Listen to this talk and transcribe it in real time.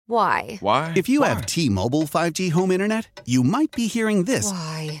Why? Why? If you have T-Mobile 5G home internet, you might be hearing this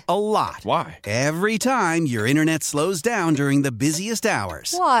Why? a lot. Why? Every time your internet slows down during the busiest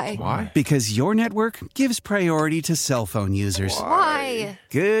hours. Why? Why? Because your network gives priority to cell phone users. Why?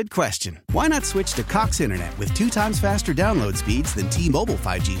 Good question. Why not switch to Cox Internet with 2 times faster download speeds than T-Mobile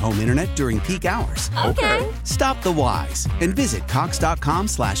 5G home internet during peak hours? Okay. Stop the whys and visit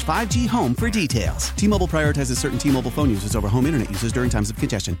cox.com/5G home for details. T-Mobile prioritizes certain T-Mobile phone users over home internet users during times of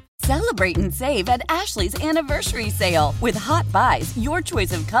congestion. Celebrate and save at Ashley's Anniversary Sale. With Hot Buys, your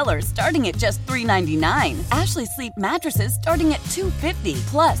choice of colors starting at just $3.99. Ashley Sleep mattresses starting at $2.50.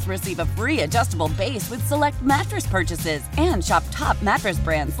 Plus, receive a free adjustable base with select mattress purchases. And shop top mattress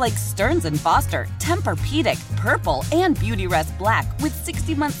brands like Stearns & Foster, Tempur-Pedic, Purple, and Beautyrest Black with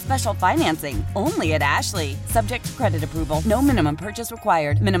 60-month special financing. Only at Ashley. Subject to credit approval. No minimum purchase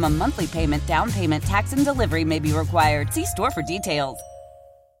required. Minimum monthly payment, down payment, tax, and delivery may be required. See store for details.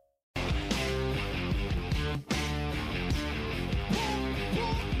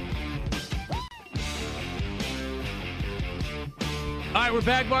 All right, we're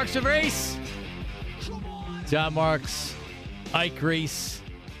back. Marks of Race. John Marks, Ike Reese,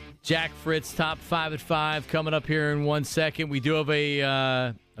 Jack Fritz, top 5 at 5 coming up here in 1 second. We do have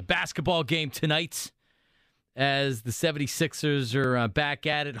a basketball game tonight as the 76ers are back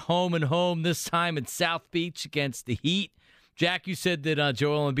at it, home and home, this time in South Beach against the Heat. Jack, you said that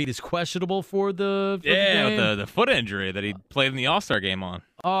Joel Embiid is questionable for the game? With the foot injury that he played in the All-Star game on.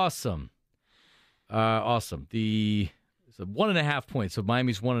 Awesome. Awesome. So 1.5 points. So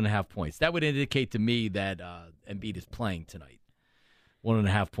Miami's 1.5 points. That would indicate to me that Embiid is playing tonight.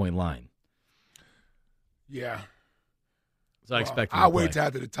 1.5 point line. Yeah. So I expect him I'll to play. wait till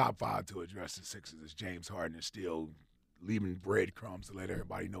after the top 5 to address the Sixers as James Harden is still leaving breadcrumbs to let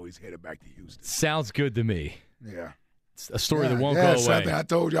everybody know he's headed back to Houston. Sounds good to me. Yeah. It's a story that won't go away. Something I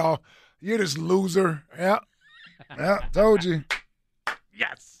told y'all. You're this loser. Yeah. Told you.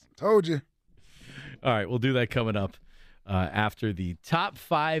 Yes. Told you. All right, we'll do that coming up after the top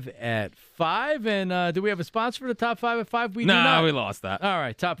 5 at 5. And do we have a sponsor for the top 5 at 5? We do not. No, we lost that. All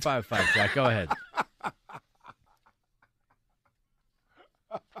right, top 5 at 5, Jack. Go ahead.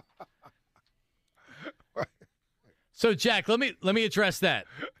 So, Jack, let me address that.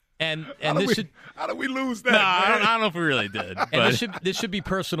 And How do we lose that? No, man? I don't know if we really did. and But this should be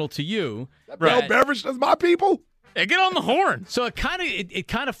personal to you. Bell Beverage, that's my people. yeah, get on the horn. So it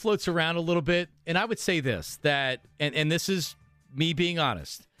kind of floats around a little bit, and I would say this, that and this is me being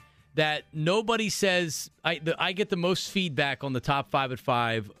honest, that nobody says I get the most feedback on the top 5 at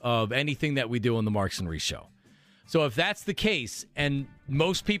 5 of anything that we do on the Marks and Reese show. So if that's the case, and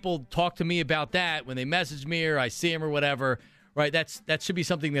most people talk to me about that when they message me or I see them or whatever, right? That should be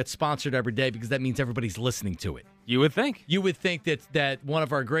something that's sponsored every day because that means everybody's listening to it. You would think. You would think that one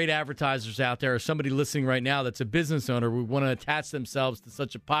of our great advertisers out there or somebody listening right now that's a business owner would want to attach themselves to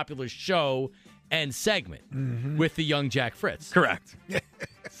such a popular show and segment with the young Jack Fritz. Correct.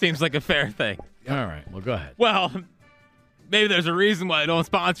 Seems like a fair thing. All right, well, go ahead. Well, maybe there's a reason why I don't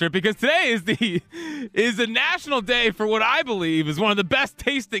sponsor it, because today is the national day for what I believe is one of the best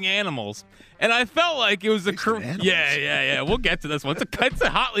tasting animals. And I felt like it was yeah. We'll get to this one. It's a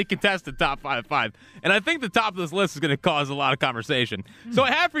hotly contested top 5 at 5. And I think the top of this list is going to cause a lot of conversation. So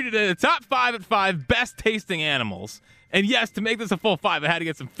I have for you today the top 5 at 5 best tasting animals. And yes, to make this a full 5, I had to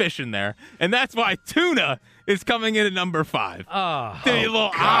get some fish in there. And that's why tuna is coming in at number 5. Oh, A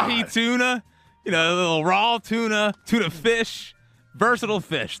little ahi tuna, a little raw tuna, tuna fish, versatile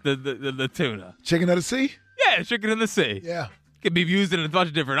fish, the tuna. Chicken of the sea? Yeah, chicken in the sea. Yeah. Could be used in a bunch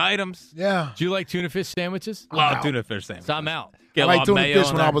of different items. Yeah. do you like tuna fish sandwiches? Love tuna fish sandwich. So I'm out. Get I a like lot of tuna mayo fish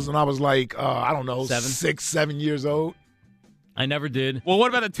on when there. I was like, I don't know, 6, 7 years old. I never did. Well, what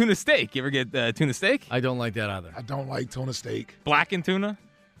about a tuna steak? You ever get tuna steak? I don't like that either. I don't like tuna steak. Blackened tuna?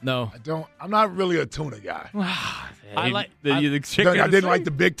 No. I'm not really a tuna guy. I like the chicken. I didn't like the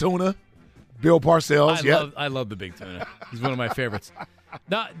big tuna. Bill Parcells, I love the big tuna. He's one of my favorites.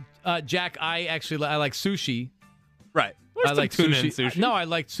 No, Jack, I like sushi. Right. I There's like some tuna sushi. in sushi. No, I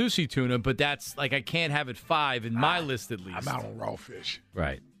like sushi tuna, but that's like I can't have it 5 in my list at least. I'm out on raw fish.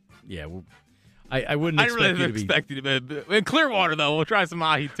 Right. Yeah. Well, I wouldn't I expect really you to be. expect you to be. In Clearwater, though, we'll try some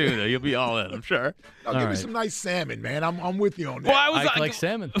ahi tuna. You'll be all in, I'm sure. No, give me right. some nice salmon, man. I'm with you on that. Well, I was I like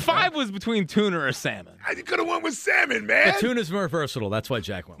salmon. 5 was between tuna or salmon. I could have went with salmon, man. The tuna's more versatile. That's why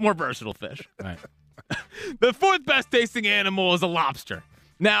Jack went. More versatile fish. Right. The 4th best tasting animal is a lobster.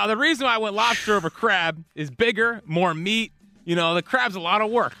 Now, the reason why I went lobster over crab is bigger, more meat. The crab's a lot of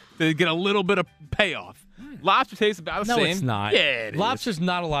work to get a little bit of payoff. Lobster tastes about the No, same. it's not. Yeah, it is. Lobster's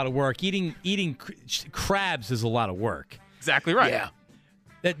not a lot of work. Eating crabs is a lot of work. Exactly right. Yeah.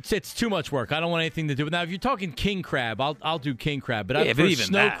 It's too much work. I don't want anything to do with it. Now, if you're talking king crab, I'll do king crab. But for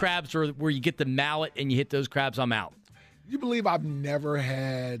snow crabs or where you get the mallet and you hit those crabs, I'm out. You believe I've never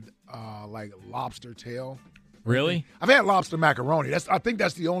had like lobster tail? Really? I've had lobster macaroni. I think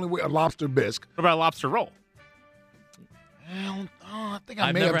that's the only way. A lobster bisque. What about a lobster roll? I think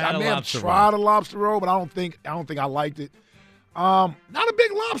I've never had a lobster roll. tried a lobster roll, but I don't think I liked it. Not a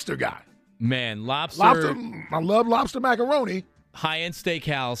big lobster guy. Man, lobster. I love lobster macaroni. High-end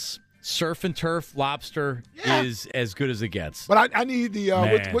steakhouse, surf and turf lobster is as good as it gets. But I need the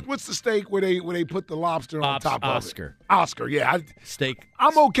what's the steak where they put the lobster on top of it? Oscar, yeah. Steak.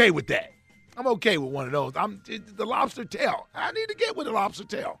 I'm okay with that. I'm okay with one of those. The lobster tail. I need to get with the lobster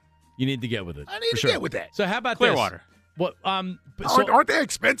tail. You need to get with it. I need to get with that. So how about Clearwater? This? What? Aren't they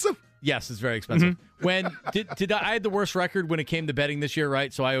expensive? Yes, it's very expensive. When did I had the worst record when it came to betting this year,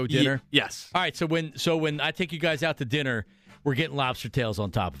 right? So I owe dinner. Yes. All right. So when I take you guys out to dinner, we're getting lobster tails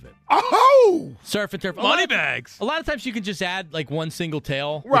on top of it. Oh, surf and turf. Money bags. A lot of times you can just add like one single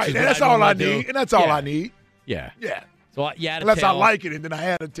tail. Right. And that's all I need. And that's all I need. Yeah. Yeah. So you add a Unless tail. I like it, and then I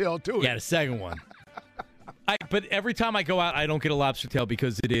add a tail to it. Yeah, the second one. But every time I go out, I don't get a lobster tail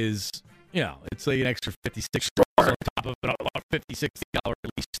because it is, it's like an extra $56 on top of it, a $50, $60 at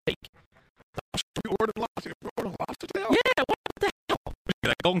least steak. You ordered lobster tail? Yeah, what the hell?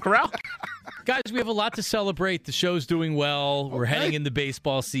 That Golden Corral? Guys, we have a lot to celebrate. The show's doing well. We're heading into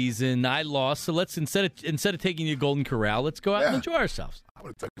baseball season. I lost, so let's instead of taking you to Golden Corral, let's go out and enjoy ourselves. I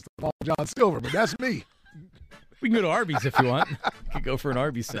would have taken some John Silver, but that's me. We can go to Arby's if you want. We could go for an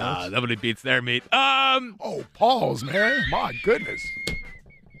Arby's sandwich. Nobody beats their meat. Oh, pause, man. My goodness.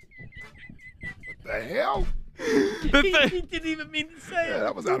 What the hell? He didn't even mean to say Yeah, it.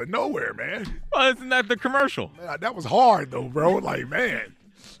 that was out of nowhere, man. Well, isn't that the commercial? Man, that was hard, though, bro. Like, man.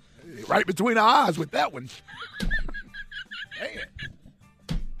 Right between the eyes with that one. Man.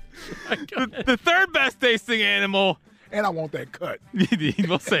 The third best tasting animal. And I want that cut.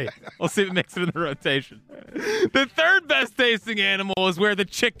 We'll see. We'll see if it makes it in the rotation. The third best tasting animal is where the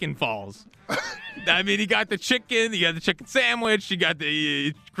chicken falls. I mean, you got the chicken, you got the chicken sandwich, you got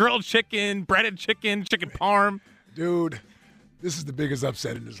the grilled chicken, breaded chicken, chicken parm. Dude, this is the biggest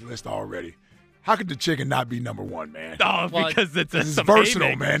upset in this list already. How could the chicken not be number one, man? Oh, because it's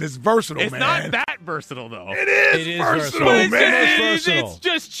versatile, man. It's versatile, it's man. It's not that versatile, though. It is versatile, man. It's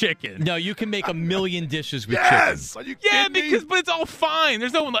just chicken. No, you can make a million dishes with yes. chicken. Are you kidding me? But it's all fine.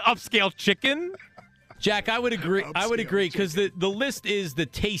 There's no upscale chicken. Jack, I would agree. I would agree because the list is the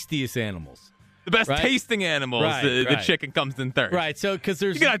tastiest animals. The best tasting animals, the chicken comes in third. Right, so because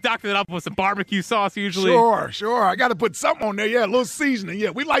there's... You got to doctor it up with some barbecue sauce usually. Sure. I got to put something on there. Yeah, a little seasoning. Yeah,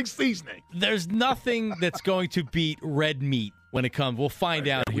 we like seasoning. There's nothing that's going to beat red meat when it comes. We'll find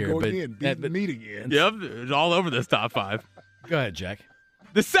out here. Beat the meat again. Yep, it's all over this top five. Go ahead, Jack.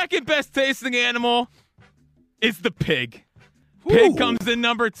 The second best tasting animal is the pig. Pig comes in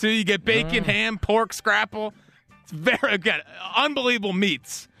number 2. You get bacon, ham, pork, scrapple. It's again, unbelievable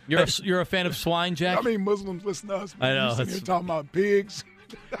meats. You're a fan of swine, Jack? I mean, Muslims listen to us. I know. You're talking about pigs.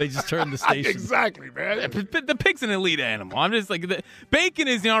 They just turned the station. Exactly, man. The pig's an elite animal. I'm just like, bacon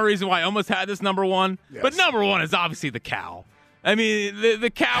is the only reason why I almost had this number 1. Yes. But number 1 is obviously the cow. I mean, the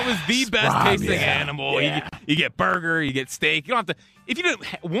cow is the best tasting animal. Yeah. You get burger, you get steak. You don't have to. If you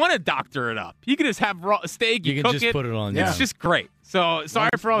don't want to doctor it up, you can just have raw steak. You can cook just put it on. It's just great. So sorry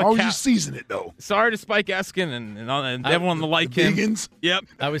for all the cows. How you season it though? Sorry to Spike Eskin and everyone that like him. Vegans. Yep.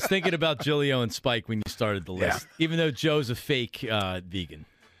 I was thinking about Giglio and Spike when you started the list, even though Joe's a fake vegan.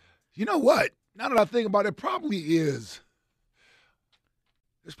 You know what? Now that I think about it, probably is.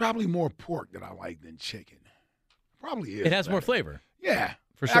 There's probably more pork that I like than chicken. Probably is. It has more flavor. Yeah,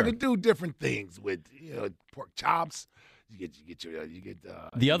 for sure. I can do different things with pork chops. You get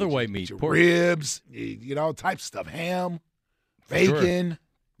the other way meat, your pork ribs. You get all types of stuff. Ham, bacon. Sure.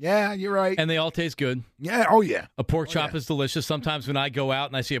 Yeah, you're right. And they all taste good. Yeah. Oh yeah. A pork chop is delicious. Sometimes when I go out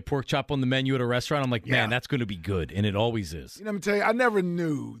and I see a pork chop on the menu at a restaurant, I'm like, man, that's going to be good, and it always is. You know, let me tell you, I never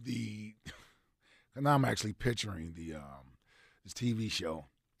knew and now I'm actually picturing this TV show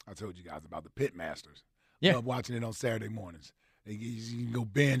I told you guys about, the Pitmasters. Yeah. Love watching it on Saturday mornings. You can go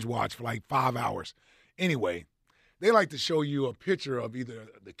binge watch for like 5 hours. Anyway, they like to show you a picture of either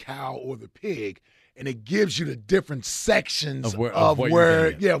the cow or the pig, and it gives you the different sections of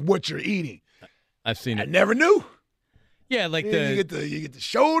what you're eating. I've seen it. I never knew. Yeah, like you get the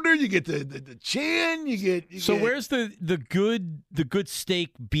shoulder, you get the chin, where's the good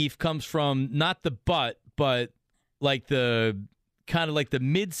steak beef comes from? Not the butt, but like the kind of like the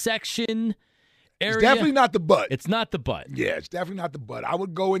midsection. area. It's definitely not the butt. It's not the butt. Yeah, it's definitely not the butt. I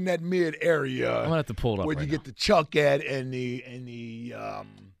would go in that mid area. I'm gonna have to pull it up where right you now. get the chuck at and the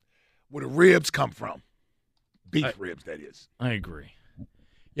where the ribs come from. Beef ribs, that is. I agree.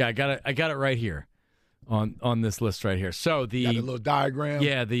 Yeah, I got it right here on this list right here. So Got the little diagram.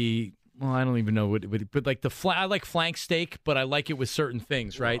 Yeah, well, I don't even know what, but like I like flank steak, but I like it with certain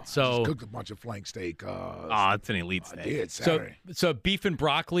things, right? I So just cooked a bunch of flank steak. It's an elite I steak. did so Saturday. so beef and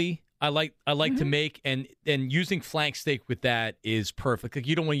broccoli. I like to make and using flank steak with that is perfect. Like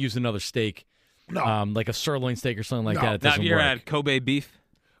you don't want to use another steak, No. like a sirloin steak or something like No. that. It Now, have doesn't you ever work. had Kobe beef?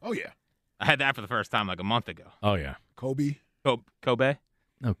 Oh yeah, I had that for the first time like a month ago. Oh yeah, Kobe. Kobe?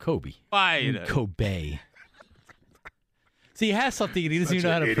 no Kobe. Why? Kobe. See, he has something and he doesn't Such even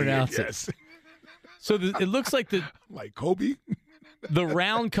know how an to idiot, pronounce yes. it. So it looks like Like Kobe. the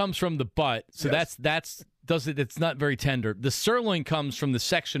round comes from the butt, so Yes. it's not very tender. The sirloin comes from the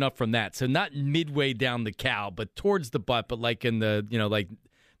section up from that, so not midway down the cow, but towards the butt, but like in the like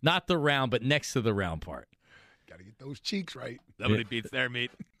not the round, but next to the round part. Got to get those cheeks right. Nobody beats their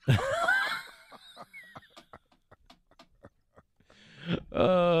meat.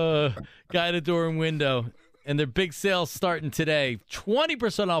 Guided door and window, and their big sale starting today.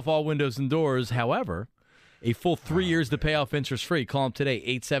 20% off all windows and doors. However, a full 3 years to pay off interest free. Call them today,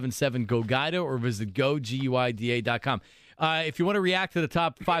 877-GO-GUIDA, or visit GoGUIDA.com. If you want to react to the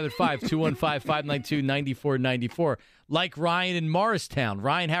top 5 at 5, 215-592-9494. Like Ryan in Morristown.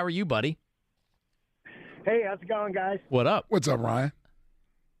 Ryan, how are you, buddy? Hey, how's it going, guys? What up? What's up, Ryan?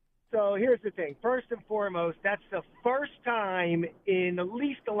 So here's the thing. First and foremost, that's the first time in at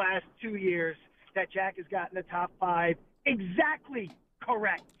least the last 2 years that Jack has gotten the top 5 exactly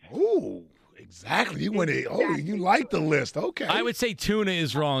correct. Ooh, exactly. You went. You like the list? Okay. I would say tuna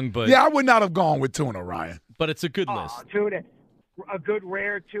is wrong, but Yeah, I would not have gone with tuna, Ryan. but it's a good Oh, list. tuna. A good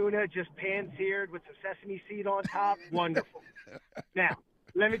rare tuna, just pan-seared with some sesame seed on top. Wonderful. Now,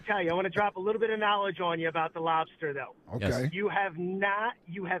 let me tell you, I want to drop a little bit of knowledge on you about the lobster, though. Okay. Yes. You have not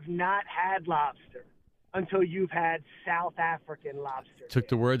had lobster until you've had South African lobster. Took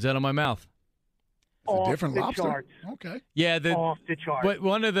the words out of my mouth. It's a Off different the lobster. charts. Okay. Yeah, Off the charts. But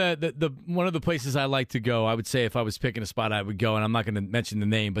one of the places I like to go, I would say if I was picking a spot, I would go, and I'm not going to mention the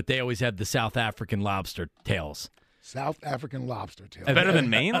name, but they always have the South African lobster tails. South African lobster tail. Better than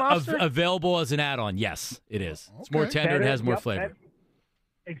Maine lobster? Available as an add-on. Yes, it is. It's more Okay. tender. It has more Yep, flavor.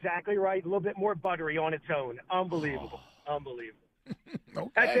 exactly right. A little bit more buttery on its own. Unbelievable. Unbelievable. Okay.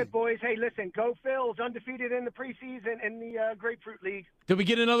 That's it, boys. Hey, listen, go Phils, undefeated in the preseason in the Grapefruit League. Did we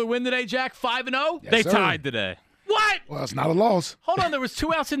get another win today, Jack? 5-0. Yes, They sir. tied today. What? Well, it's not a loss. Hold on. There was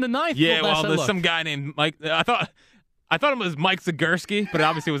 2 outs in the ninth. Yeah, last well, I there's looked. some guy named Mike. I thought it was Mike Zagurski, but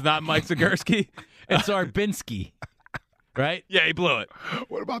obviously it was not Mike Zagurski. It's Arbinski, right? Yeah, he blew it.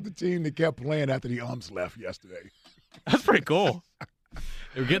 What about the team that kept playing after the umps left yesterday? That's pretty cool.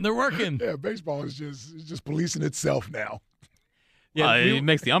 They're getting their work in. Yeah, baseball is just policing itself now. Yeah, It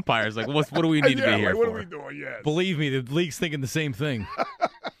makes the umpires like, what do we need to Yeah, be here like, what for? are we doing? Yes. believe me, the league's thinking the same thing.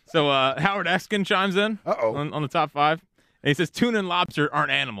 So Howard Eskin chimes in on the top 5, and he says tuna and lobster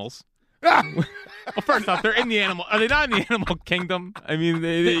aren't animals. Well, first off, they're in the animal. Are they not in the animal kingdom? I mean,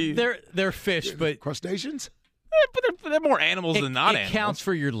 They're fish, but Crustaceans? but they're more animals than not it animals. counts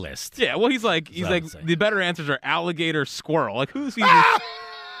for your list. Yeah, well, he's like what I would say. the better answers are alligator, squirrel. Like who's eating,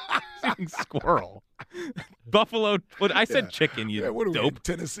 eating squirrel? Buffalo. What I said, chicken. You Yeah, what are we in dope.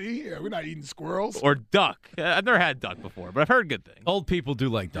 Tennessee? Yeah, we're not eating squirrels. Or duck. I've never had duck before, but I've heard good things. Old people do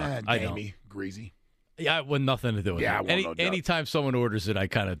like duck. I don't. gamey, greasy. Yeah, I want nothing to do with Yeah, I it. want no duck. Anytime someone orders it, I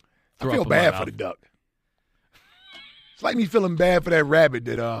kind of I throw feel up in my bad mouth. for the duck. It's like me feeling bad for that rabbit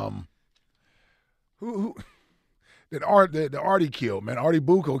that that Artie killed, man. Artie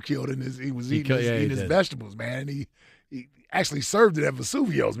Bucco killed, and he was eating his did. vegetables, man. And he actually served it at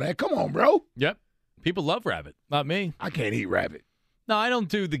Vesuvio's, man. Come on, bro. Yep. People love rabbit. Not me. I can't eat rabbit. No, I don't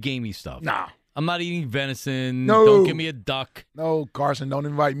do the gamey stuff. Nah. I'm not eating venison. No. Don't give me a duck. No, Carson, don't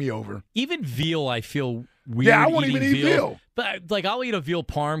invite me over. Even veal, I feel weird. Yeah, I won't eating even eat veal. But like, I'll eat a veal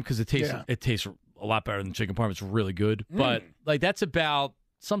parm because it tastes Yeah. it tastes a lot better than chicken parm. It's really good. But like, that's about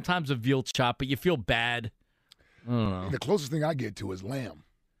sometimes a veal chop, but you feel bad. I don't know. The closest thing I get to is lamb.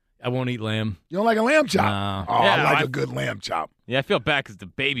 I won't eat lamb. You don't like a lamb chop? No. Oh, Yeah, I like I- a good lamb chop. Yeah, I feel bad because the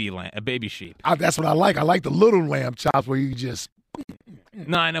a baby sheep. That's what I like. I like the little lamb chops where you just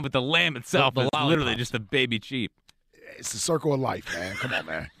No, I know, but the lamb itself The is literally lollipops. just a baby sheep. it's the circle of life, man. Come on,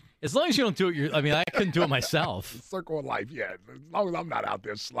 man. As long as you don't do it, I mean, I couldn't do it myself. Circle of life, yeah. As long as I'm not out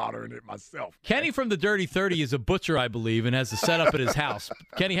there slaughtering it myself. Kenny from the Dirty 30 is a butcher, I believe, and has a setup at his house.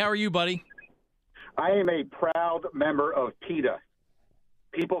 Kenny, how are you, buddy? I am a proud member of PETA.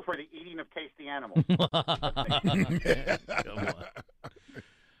 People for the eating of tasty animals. Come on.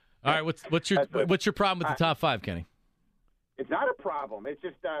 All right, what's your problem with the top five, Kenny? It's not a problem. It's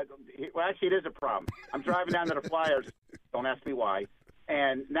just, well, actually, it is a problem. I'm driving down to the Flyers. Don't ask me why.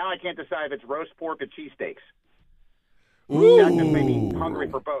 And now I can't decide if it's roast pork or cheesesteaks. That just made me hungry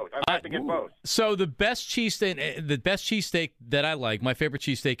for both. I have to get both. So the best cheesesteak that I like, my favorite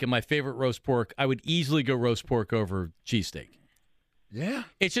cheesesteak and my favorite roast pork, I would easily go roast pork over cheesesteak. Yeah.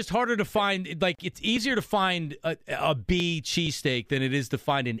 It's just harder to find. Like, it's easier to find a B cheesesteak than it is to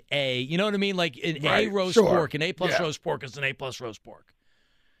find an A. You know what I mean? Like an A roast pork, an A plus roast pork is an A plus roast pork.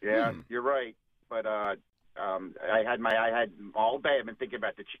 Yeah, you're right. But I had all day. I've been thinking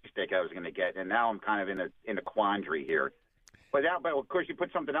about the cheesesteak I was going to get, and now I'm kind of in a quandary here. But of course, you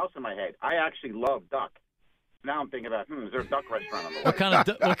put something else in my head. I actually love duck. Now I'm thinking about, is there a duck restaurant on the way? What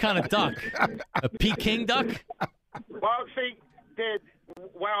kind of duck? A Peking duck? Well, see.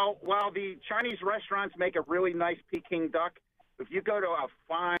 While the Chinese restaurants make a really nice Peking duck, if you go to a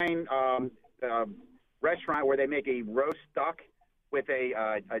fine restaurant where they make a roast duck with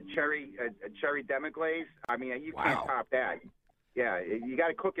a cherry demi-glaze, I mean, you can't top that. Yeah, you got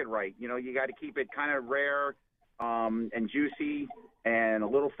to cook it right. You know, you got to keep it kind of rare and juicy and a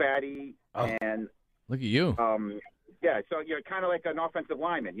little fatty. And look at you. Yeah, so you're kind of like an offensive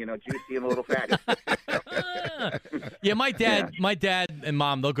lineman, juicy and a little fatty. Yeah, my dad and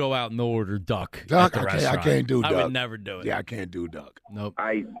mom, they'll go out and they'll order duck. Duck, at the I can't do duck. I would never do it. Yeah, I can't do duck. Nope.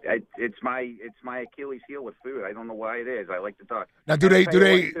 It's my Achilles heel with food. I don't know why it is. I like the duck. Now,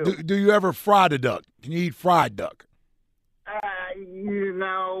 do you ever fry the duck? Can you eat fried duck? I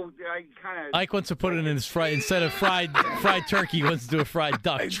kind of. Ike wants to put it in his instead of fried turkey. He wants to do a fried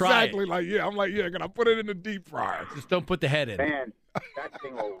duck. Exactly. Try it. I'm like, can I put it in the deep fryer? Just don't put the head in. Man, that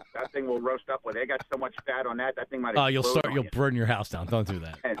thing will roast up with. They got so much fat on that thing might. You'll burn your house down. Don't do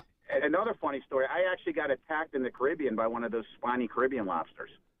that. And another funny story. I actually got attacked in the Caribbean by one of those spiny Caribbean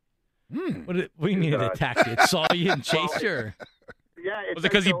lobsters. What do you mean it attacked you? It saw you and chased you? Yeah. Was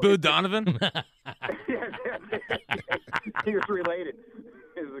it because he booed Donovan? He was related.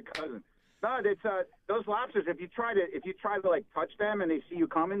 He was a cousin. No, it's those lobsters. If you try to like touch them and they see you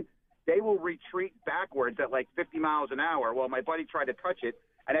coming, they will retreat backwards at like 50 miles an hour. Well, my buddy tried to touch it,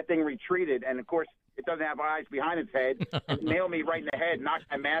 and that thing retreated. And of course, it doesn't have eyes behind its head. It nailed me right in the head, knocked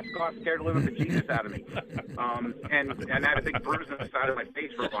my mask off, scared the living bejesus out of me, and had a big bruise on the side of my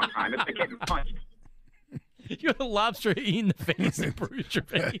face for a long time. It's like getting punched. You had a lobster eating the face and bruised your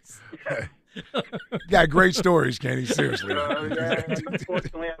face. Got great stories, Kenny. Seriously.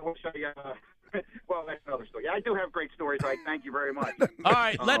 Unfortunately, I wish well, that's another story. I do have great stories, Ike. Thank you very much. All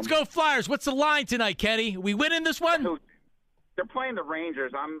right, let's go Flyers. What's the line tonight, Kenny? We win in this one? They're playing the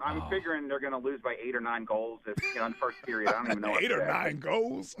Rangers. I'm figuring they're going to lose by 8 or 9 goals in the first period. I don't even know. 8 or 9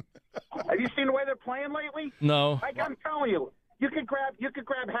 goals? Have you seen the way they're playing lately? No. Like I'm telling you. You could grab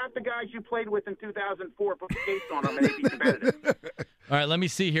half the guys you played with in 2004, put the skates on them, and they'd be competitive. All right, let me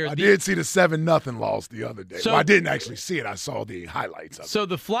see here. I did see the 7-0 loss the other day. I didn't actually see it. I saw the highlights of it. So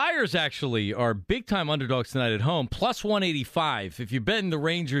the Flyers actually are big-time underdogs tonight at home, plus 185. If you're betting the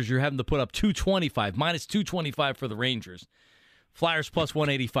Rangers, you're having to put up 225, minus 225 for the Rangers. Flyers plus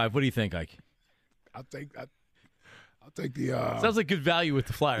 185. What do you think, Ike? I'll take the. Sounds like good value with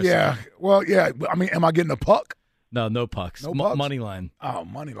the Flyers. Yeah. Well, yeah. I mean, am I getting a puck? No pucks. No pucks? Money line. Oh,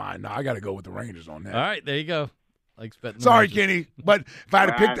 money line. No, I got to go with the Rangers on that. All right, there you go. Sorry, Kenny, but if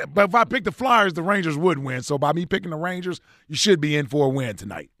I picked the Flyers, the Rangers would win. So by me picking the Rangers, you should be in for a win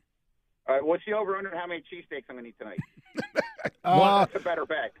tonight. All right, what's the over/under? How many cheesesteaks I'm going to eat tonight? That's a better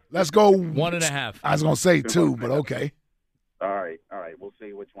bet. Let's go 1.5. I was going to say 2, but okay. All right. We'll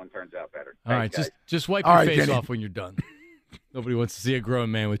see which one turns out better. All right, just wipe your face off when you're done. Nobody wants to see a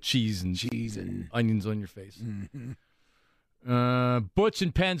grown man with cheese and onions on your face. Mm-hmm. Butch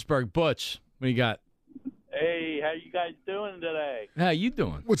in Pennsburg. Butch, what do you got? Hey, how you guys doing today? How you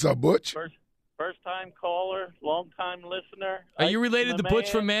doing? What's up, Butch? First time caller, long time listener. Are you related to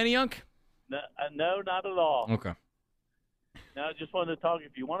Butch from Manayunk? No, not at all. Okay. Now, I just wanted to talk.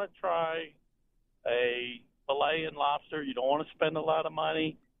 If you want to try a filet and lobster, you don't want to spend a lot of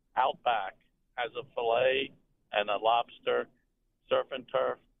money. Outback has a filet and a lobster, surf and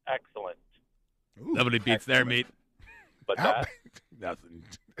turf, excellent. Ooh, nobody beats their meat. But nothing.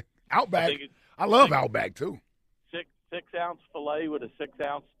 Outback. I love Outback too. 6-ounce filet with a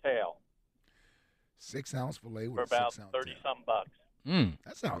 6-ounce tail. 6-ounce filet with for a 6-ounce about tail. $30-some bucks.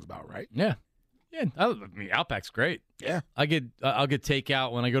 That sounds about right. Yeah. Yeah, I mean, Outback's great. Yeah, I'll get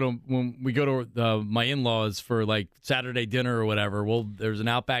takeout when we go to my in-laws for like Saturday dinner or whatever. Well, there's an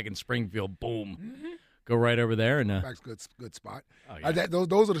Outback in Springfield. Boom, Go right over there and Outback's good spot. Oh, yeah.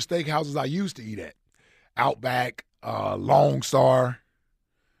 Those are the steakhouses I used to eat at. Outback, Lone Star.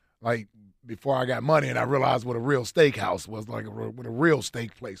 Like before I got money and I realized what a real steakhouse was, like what a real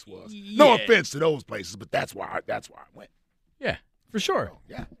steak place was. No offense to those places, but that's why I went. Yeah, for sure. So,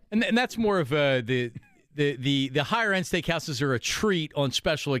 yeah, and that's more of the higher end steakhouses are a treat on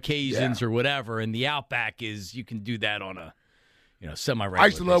special occasions or whatever, and the Outback is you can do that on a semi-regular. I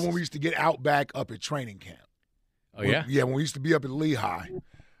used to love basis. when we used to get Outback up at training camp. Oh yeah, when we used to be up at Lehigh.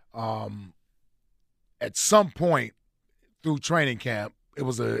 At some point through training camp, it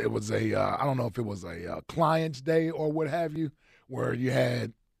was a I don't know if it was a client's day or what have you, where you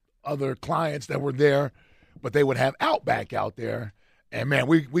had other clients that were there, but they would have Outback out there, and man,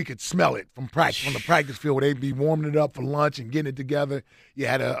 we could smell it from the practice field where they'd be warming it up for lunch and getting it together. You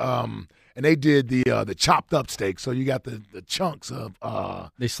had and they did the chopped up steak, so you got the chunks of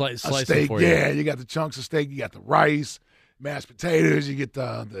they slice steak. it for you. Yeah, you got the chunks of steak, you got the rice. Mashed potatoes, you get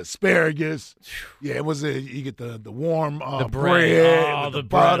the asparagus. Yeah, you get the warm the bread. Oh, the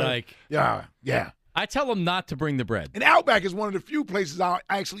butter. bread, Ike. Yeah. I tell them not to bring the bread. And Outback is one of the few places I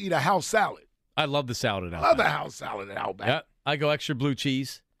actually eat a house salad. I love the salad at I love Outback. the house salad at Outback. Yeah, I go extra blue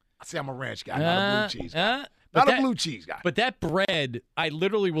cheese. I say I'm a ranch guy, not a blue cheese guy. But Not a blue cheese guy. But that bread, I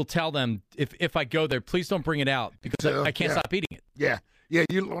literally will tell them if I go there, please don't bring it out because I can't stop eating it. Yeah. Yeah,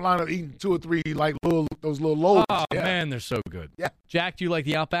 you line up eating 2 or 3 like those little loaves. Oh, yeah. man, they're so good. Yeah. Jack, do you like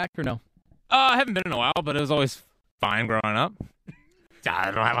the Outback or no? I haven't been in a while, but it was always fine growing up.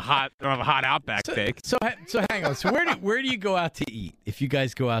 I don't have a hot Outback steak. So hang on. So where do you go out to eat? If you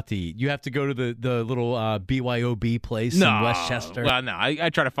guys go out to eat, you have to go to the little BYOB place in Westchester. Well, no, I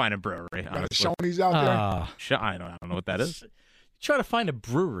try to find a brewery. Shoney's out there. I don't know what that is. Try to find a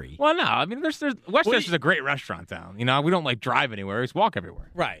brewery. Well, no, I mean, Westchester's a great restaurant town. You know, we don't drive anywhere; we just walk everywhere.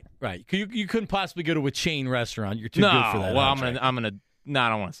 Right. You couldn't possibly go to a chain restaurant. You're too good for that. Well, I don't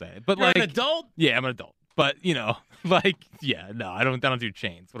want to say it. But You're an adult? Yeah, I'm an adult. But I don't do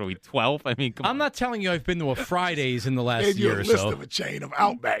chains. What are we, 12? I mean, come on. I'm not telling you I've been to a Fridays in the last Gave you year a or list so. of a chain of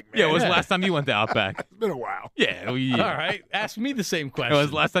Outback, man. Yeah, when was the last time you went to Outback? It's been a while. Yeah. All right. Ask me the same question. When was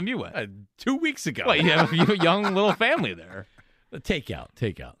the last time you went? 2 weeks ago. Well, you have a young little family there. Takeout.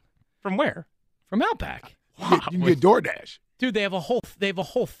 From where? From Outback. You can get DoorDash. Dude, they have a whole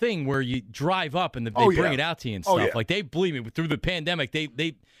thing where you drive up and they bring it out to you and stuff. Oh, yeah. Like they believe me through the pandemic,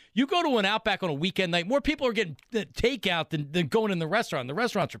 you go to an Outback on a weekend night, more people are getting takeout than going in the restaurant. The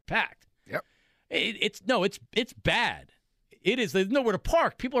restaurants are packed. Yep. It's bad. It is. There's nowhere to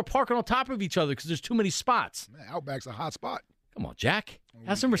park. People are parking on top of each other because there's too many spots. Man, Outback's a hot spot. Come on, Jack.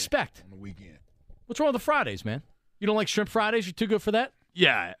 Have some respect. On the weekend. What's wrong with the Fridays, man? You don't like shrimp Fridays? You're too good for that?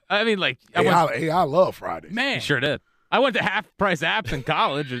 Yeah. I mean, I love Fridays. Man. You sure did. I went to half-price apps in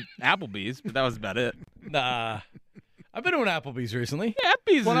college at Applebee's, but that was about it. Nah. I've been to an Applebee's recently. Yeah,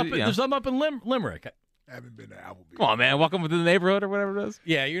 Applebee's. There's some up in Limerick. I haven't been to Applebee's. Come on, man. Welcome to the neighborhood or whatever it is.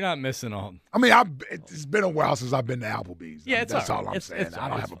 Yeah, you're not missing on. I mean, it's been a while since I've been to Applebee's. Yeah, that's all I'm It's saying. I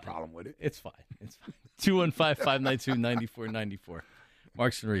don't have fine. a problem with it. It's fine. 215-592-9494.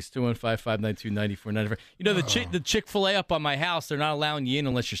 Marks and Reese, 215-592-9494. You know, the Chick-fil-A up on my house, they're not allowing you in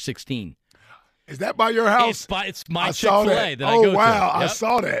unless you're 16. Is that by your house? It's my I saw Chick-fil-A that I Oh, go wow. to. I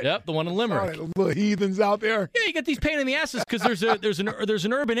saw that. Yep, the one in Limerick. Those little heathens out there. Yeah, you got these pain in the asses because there's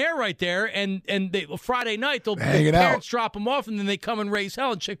an urban air right there, and Friday night the parents drop them off, and then they come and raise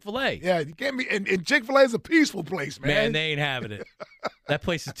hell in Chick-fil-A. Yeah, you can't be. And Chick-fil-A is a peaceful place, man. Man, they ain't having it. That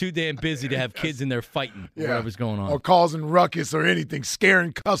place is too damn busy to have kids in there fighting whatever's going on. Or causing ruckus or anything,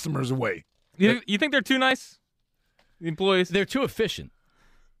 scaring customers away. You think they're too nice? The employees? They're too efficient.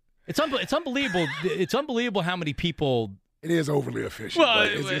 It's unbelievable. It's unbelievable how many people. It is overly efficient. Well,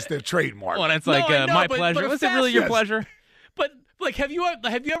 but it's their trademark. Well, it's like my pleasure. Was it really your pleasure? But have you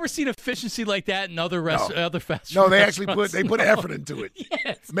ever seen efficiency like that in other other fast food No, they restaurants? actually put effort into it.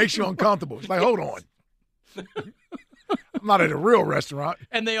 Yes. Makes you uncomfortable. It's like, hold on. I'm not at a real restaurant.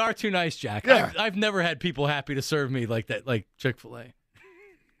 And they are too nice, Jack. Yeah. I've never had people happy to serve me like that, like Chick-fil-A.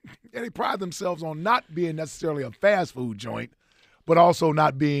 Yeah, they pride themselves on not being necessarily a fast food joint, but also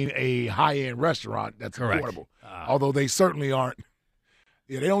not being a high-end restaurant that's affordable. Although they certainly aren't.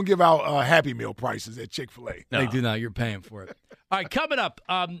 Yeah, they don't give out Happy Meal prices at Chick-fil-A. No. They do not. You're paying for it. All right, coming up.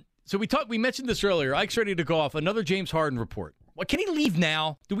 So we mentioned this earlier. Ike's ready to go off. Another James Harden report. Well, can he leave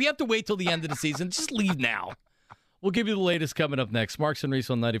now? Do we have to wait till the end of the season? Just leave now. We'll give you the latest coming up next. Marks and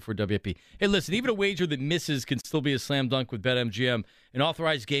Reese on 94 WP. Hey, listen, even a wager that misses can still be a slam dunk with BetMGM, an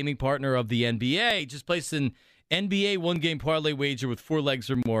authorized gaming partner of the NBA. Just place an NBA one-game parlay wager with 4 legs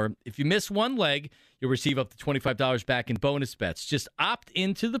or more. If you miss one leg, you'll receive up to $25 back in bonus bets. Just opt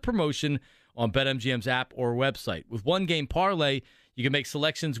into the promotion on BetMGM's app or website. With one-game parlay, you can make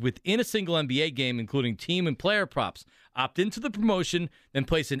selections within a single NBA game, including team and player props. Opt into the promotion, then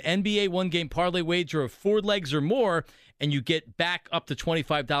place an NBA one-game parlay wager of 4 legs or more, and you get back up to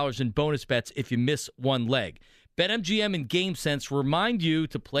 $25 in bonus bets if you miss one leg. BetMGM and GameSense remind you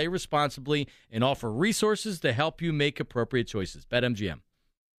to play responsibly and offer resources to help you make appropriate choices. BetMGM.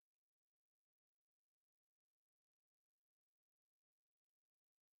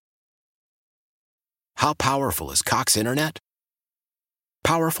 How powerful is Cox Internet?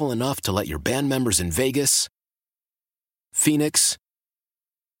 Powerful enough to let your band members in Vegas, Phoenix,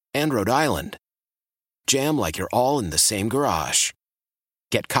 and Rhode Island jam like you're all in the same garage.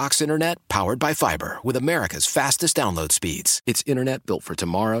 Get Cox Internet powered by fiber with America's fastest download speeds. It's internet built for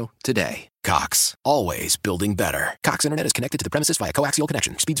tomorrow, today. Cox, always building better. Cox Internet is connected to the premises via coaxial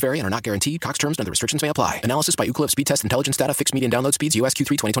connection. Speeds vary and are not guaranteed. Cox terms and other restrictions may apply. Analysis by Ookla Speed Test Intelligence Data. Fixed median download speeds. US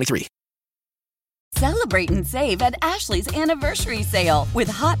Q3 2023. Celebrate and save at Ashley's Anniversary Sale. With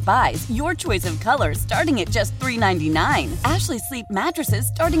Hot Buys, your choice of colors starting at just $3.99. Ashley Sleep mattresses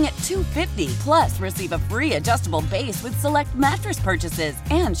starting at $2.50. Plus, receive a free adjustable base with select mattress purchases.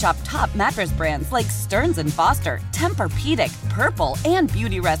 And shop top mattress brands like Stearns & Foster, Tempur-Pedic, Purple, and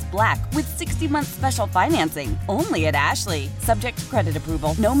Beautyrest Black with 60-month special financing. Only at Ashley. Subject to credit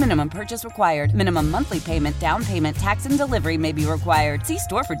approval. No minimum purchase required. Minimum monthly payment, down payment, tax, and delivery may be required. See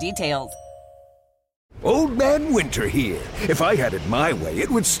store for details. Old Man Winter here. If I had it my way, it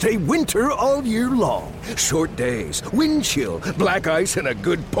would stay winter all year long. Short days, wind chill, black ice, and a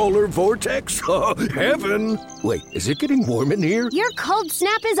good polar vortex. Oh, heaven! Wait, is it getting warm in here? Your cold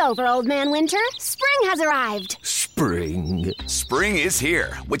snap is over, Old Man Winter. Spring has arrived. Spring. Spring is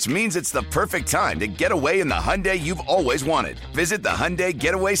here, which means it's the perfect time to get away in the Hyundai you've always wanted. Visit the Hyundai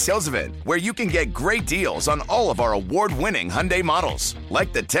Getaway Sales Event, where you can get great deals on all of our award-winning Hyundai models,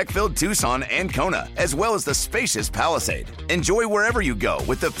 like the tech-filled Tucson and Kona, as well as the spacious Palisade. Enjoy wherever you go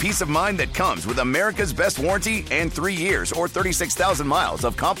with the peace of mind that comes with America's best warranty and 3 years or 36,000 miles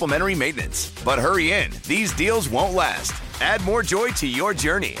of complimentary maintenance. But hurry in, these deals won't last. Add more joy to your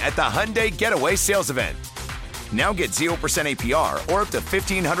journey at the Hyundai Getaway Sales Event. Now get 0% APR or up to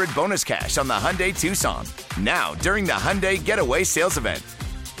 $1,500 bonus cash on the Hyundai Tucson. Now, during the Hyundai Getaway Sales Event.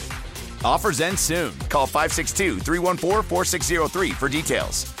 Offers end soon. Call 562-314-4603 for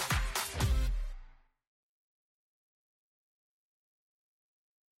details.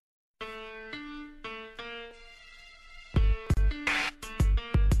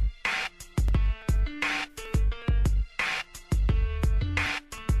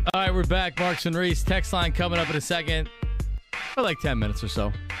 All right, we're back. Marks and Reese. Text line coming up in a second. For like 10 minutes or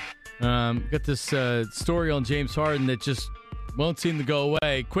so. Got this story on James Harden that just won't seem to go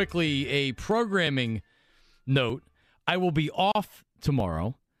away. Quickly, a programming note. I will be off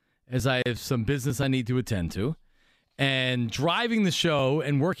tomorrow as I have some business I need to attend to. And driving the show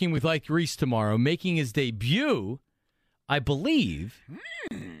and working with Like Reese tomorrow, making his debut, I believe,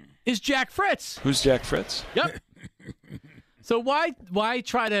 is Jack Fritz. Who's Jack Fritz? Yep. So why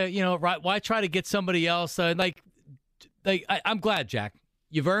try to why try to get somebody else? I'm glad, Jack.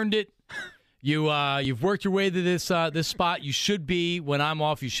 You've earned it. You've worked your way to this spot. You should be, when I'm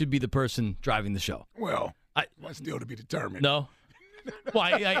off, you should be the person driving the show. Well, that's still to be determined. No. Well,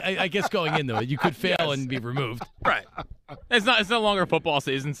 I guess going into it, you could fail and be removed. Right. It's no longer football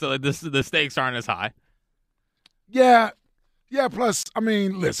season, so the stakes aren't as high. Yeah. Yeah, plus, I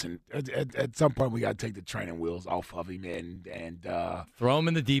mean, listen, at some point we got to take the training wheels off of him and throw him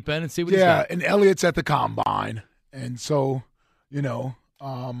in the deep end and see what he's got. Yeah, and Elliott's at the combine. And so, Jack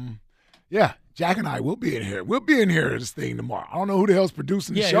and I will be in here. We'll be in here this thing tomorrow. I don't know who the hell's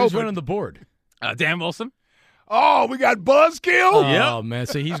producing the show. Yeah, who's running the board? Dan Wilson. Oh, we got Buzzkill? Oh, man,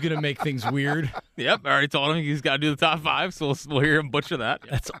 so he's going to make things weird. Yep, I already told him he's got to do the top 5, so we'll hear him butcher that.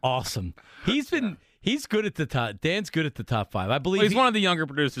 That's awesome. He's good at the top. Dan's good at the top 5. I believe he's one of the younger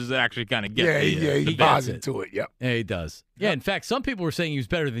producers that actually kind of gets it. He buys into it. Yep. Yeah, he does. Yep. Yeah, in fact, some people were saying he was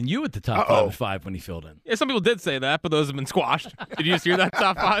better than you at the top 5 when he filled in. Yeah, some people did say that, but those have been squashed. Did you just hear that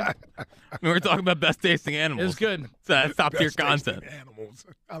top 5? We were talking about best tasting animals. It was good. So that's top tier content. Animals.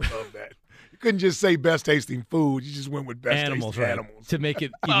 I love that. You couldn't just say best tasting food. You just went with best animals, tasting right, animals to make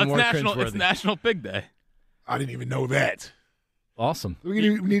it even more cringeworthy. It's National Pig Day. I didn't even know that. Awesome.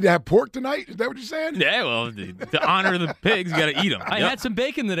 We need to have pork tonight? Is that what you're saying? Yeah, well, to honor the pigs, you got to eat them. I had some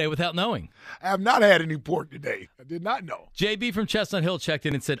bacon today without knowing. I have not had any pork today. I did not know. JB from Chestnut Hill checked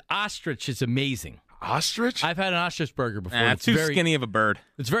in and said ostrich is amazing. Ostrich? I've had an ostrich burger before. It's too skinny of a bird.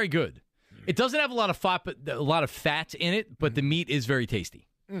 It's very good. It doesn't have a lot of fat in it, but the meat is very tasty.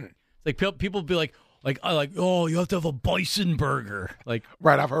 It's like people be like, oh, you have to have a bison burger. Like,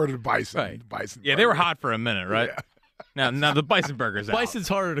 right, I've heard of the bison. Right. The bison Yeah, burger. they were hot for a minute, right? Yeah. Now the bison burger's out. bison's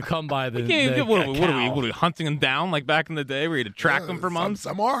harder to come by than What are cow. we hunting them down like back in the day where you had to track them for months?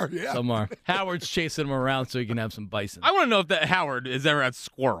 Some are, yeah. Some are. Howard's chasing them around so he can have some bison. I want to know if that Howard has ever had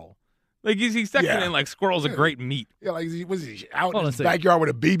squirrel. Like he's second in like squirrel's a great meat. Yeah, like was he out Hold on in a his second. backyard with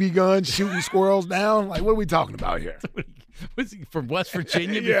a BB gun shooting squirrels down? Like, what are we talking about here? Was he from West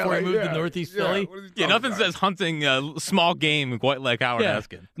Virginia Yeah, before he like, moved yeah, to Northeast yeah, Philly? what is he Yeah, talking nothing about? says hunting small game quite like Howard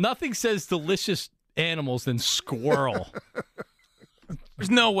asking. Nothing says delicious animals than squirrel.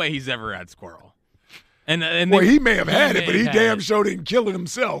 There's no way he's ever had squirrel. And Well, he may have had it, but he had damn it. sure didn't kill it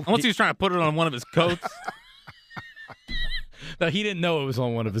himself. unless he was trying to put it on one of his coats. No, he didn't know it was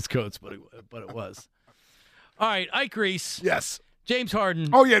on one of his coats, but it was. All right, Ike Reese. Yes. James Harden.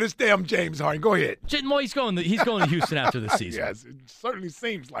 Oh yeah, this damn James Harden. Go ahead. Well, he's going to Houston after this season. Yes, it certainly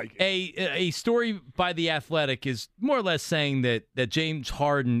seems like it. A story by The Athletic is more or less saying that James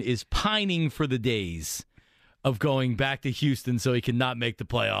Harden is pining for the days of going back to Houston so he can not make the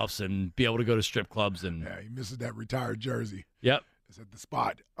playoffs and be able to go to strip clubs and Yeah, he misses that retired jersey. Yep. It's at the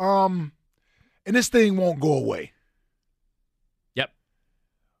spot. And this thing won't go away. Yep.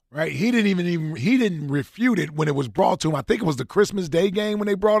 Right? He didn't refute it when it was brought to him. I think it was the Christmas Day game when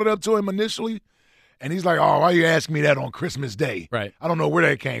they brought it up to him initially. And he's like, "Oh, why are you asking me that on Christmas Day?" Right. I don't know where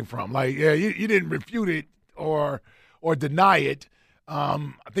that came from. Like, yeah, you didn't refute it or deny it. I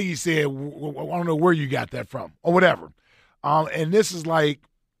think he said, I don't know where you got that from or whatever. And this is like,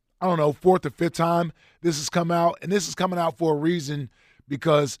 I don't know, fourth or fifth time this has come out. And this is coming out for a reason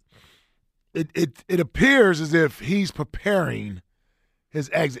because it appears as if he's preparing his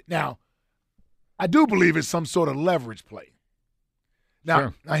exit. Now, I do believe it's some sort of leverage play.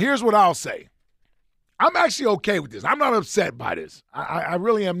 Now here's what I'll say. I'm actually okay with this. I'm not upset by this. I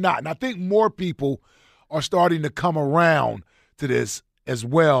really am not. And I think more people are starting to come around to this as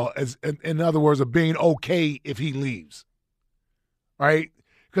well, as in other words, of being okay if he leaves. Right?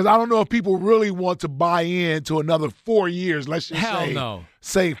 Because I don't know if people really want to buy into another 4 years. Let's just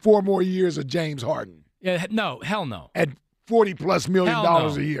say 4 more years of James Harden. Yeah, no, hell no. At $40+ million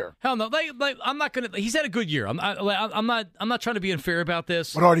a year. Hell no. I'm not gonna. He's had a good year. I'm not trying to be unfair about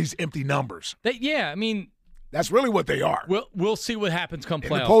this. What are these empty numbers? I mean, that's really what they are. We'll see what happens come in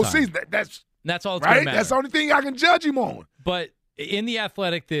playoff the postseason. time. That's all. It's right. Gonna matter. That's the only thing I can judge him on. But in The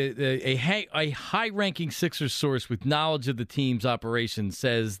Athletic, a high-ranking Sixers source with knowledge of the team's operation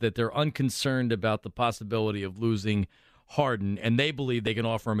says that they're unconcerned about the possibility of losing Harden, and they believe they can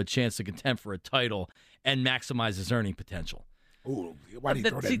offer him a chance to contend for a title and maximize his earning potential. Ooh, why did you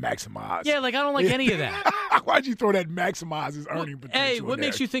throw that maximize? Yeah, like I don't like any of that. Why'd you throw that maximize his earning potential? Hey, what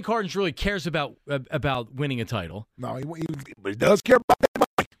makes you think Harden really cares about winning a title? No, but he does care about that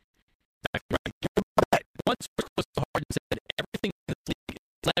money. One source close to Harden said everything in this league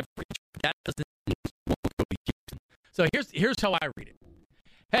is leverage. That doesn't mean he won't go to Houston. So here's how I read it.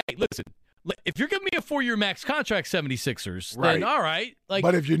 Hey, listen, if you're giving me a 4-year max contract, 76ers, then all right.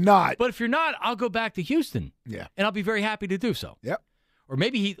 But if you're not, I'll go back to Houston. Yeah, and I'll be very happy to do so. Yep. Or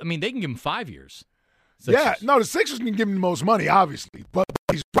maybe they can give him 5 years. Yeah, no, the Sixers can give him the most money, obviously, but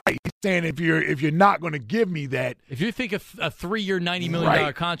he's right. He's saying if you're not going to give me that, if you think a 3-year, $90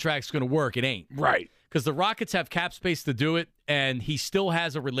 million contract is going to work, it ain't. Right. Because the Rockets have cap space to do it, and he still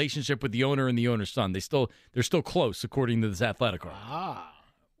has a relationship with the owner and the owner's son. They're still close, according to this Athletic article.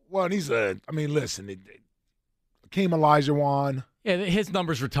 Well, and listen, Hakeem Olajuwon. Yeah, his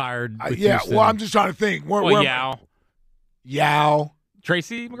number's retired. With Yeah, Houston. well, I'm just trying to think. Yao.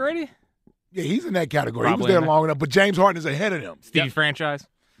 Tracy McGrady? Yeah, he's in that category. Probably he was there long enough, but James Harden is ahead of him. Stevie Franchise?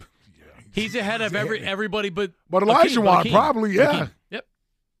 He's ahead of everybody but Olajuwon, Hakeem. probably, yeah. Hakeem. Yep.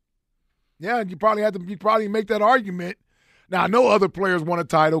 Yeah, you probably make that argument. Now, I know other players won a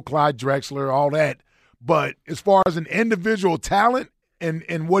title, Clyde Drexler, all that, but as far as an individual talent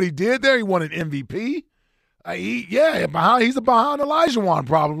and what he did there, he won an MVP. He's behind Olajuwon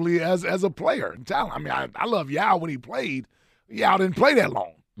probably as a player and talent. I mean, I love Yao when he played. Yao didn't play that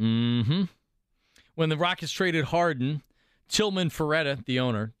long. Mm-hmm. When the Rockets traded Harden, Tillman Ferretta, the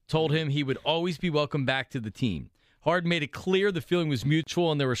owner, told him he would always be welcome back to the team. Harden made it clear the feeling was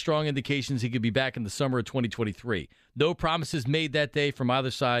mutual, and there were strong indications he could be back in the summer of 2023. No promises made that day from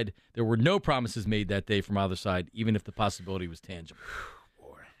either side. There were no promises made that day from either side, even if the possibility was tangible.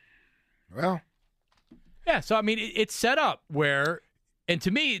 Boy. Well. Yeah, so, I mean, it's set up where, and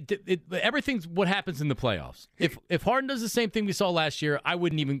to me, everything's what happens in the playoffs. If Harden does the same thing we saw last year, I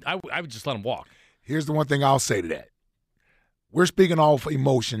would just let him walk. Here's the one thing I'll say to that. We're speaking off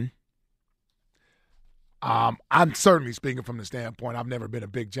emotion, I'm certainly speaking from the standpoint, I've never been a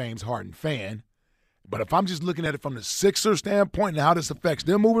big James Harden fan. But if I'm just looking at it from the Sixers standpoint and how this affects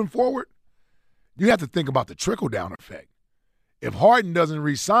them moving forward, you have to think about the trickle-down effect. If Harden doesn't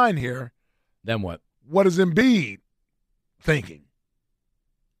re-sign here, then what? What is Embiid thinking?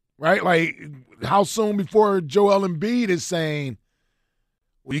 Right? Like, how soon before Joel Embiid is saying,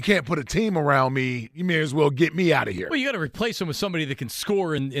 well, you can't put a team around me, you may as well get me out of here. Well, you got to replace him with somebody that can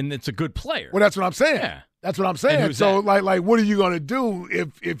score and it's a good player. Well, that's what I'm saying. Yeah. That's what I'm saying. So, like, what are you going to do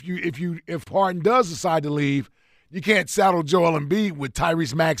if Harden does decide to leave? You can't saddle Joel Embiid with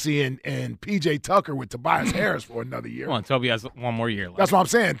Tyrese Maxey and P.J. Tucker with Tobias Harris for another year. Come on, Toby has one more year left. That's what I'm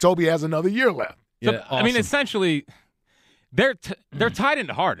saying. Toby has another year left. So, Yeah, awesome. I mean, essentially, they're tied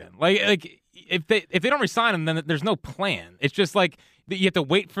into Harden. Like if they don't resign him, then there's no plan. It's just like you have to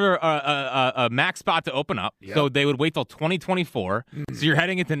wait for a max spot to open up. Yep. So they would wait till 2024. So you're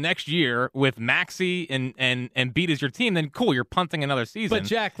heading into next year with Maxey and Beat as your team. Then cool, you're punting another season. But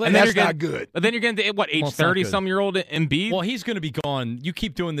Jack, that's not good. But then you're getting to what age 30-some-year-old Embiid? Well, he's going to be gone. You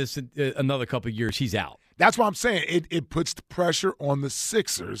keep doing this another couple of years, he's out. That's what I'm saying. It puts the pressure on the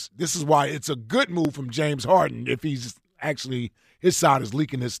Sixers. This is why it's a good move from James Harden if he's actually his side is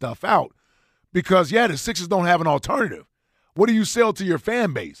leaking this stuff out. Because, the Sixers don't have an alternative. What do you sell to your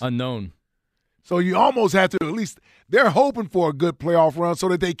fan base? Unknown. So you almost have to at least – they're hoping for a good playoff run so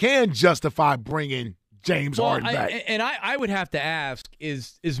that they can justify bringing James Harden back. I would have to ask,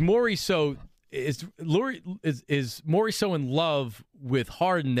 is Morey so in love with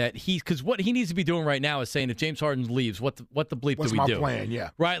Harden that because what he needs to be doing right now is saying if James Harden leaves, what the bleep What's do we my do? plan? Yeah.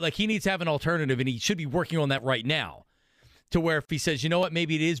 Right? Like he needs to have an alternative, and he should be working on that right now. To where if he says, you know what,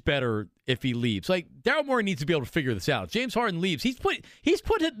 maybe it is better if he leaves. Like Daryl Morey needs to be able to figure this out. If James Harden leaves, he's put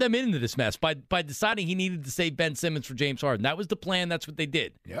them into this mess by deciding he needed to save Ben Simmons for James Harden. That was the plan. That's what they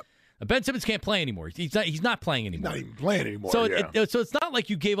did. Yep. Ben Simmons can't play anymore. He's not playing anymore. Not even playing anymore. So it's not like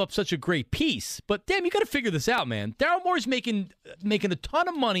you gave up such a great piece. But damn, you got to figure this out, man. Daryl Morey's making a ton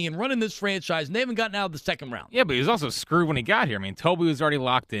of money and running this franchise, and they haven't gotten out of the second round. Yeah, but he was also screwed when he got here. I mean, Toby was already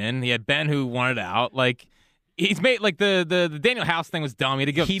locked in. He had Ben who wanted out. Like. He's made like the Daniel House thing was dumb. He had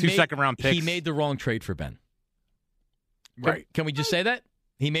to give up 2 second-round picks. He made the wrong trade for Ben. Right? Can we just say that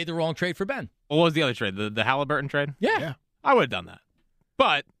he made the wrong trade for Ben? What was the other trade? The Halliburton trade? Yeah. I would have done that.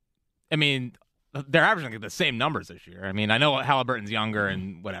 But I mean, they're averaging the same numbers this year. I mean, I know Halliburton's younger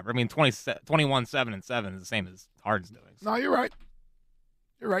and whatever. I mean, 21, 7, and 7 is the same as Harden's doing. So. No, you're right.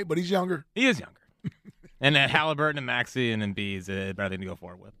 You're right, but he's younger. He is younger. And Halliburton and Maxey and Embiid is a better thing to go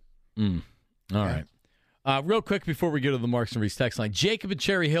forward with. All right. Real quick before we go to the Marks and Reese text line, Jacob in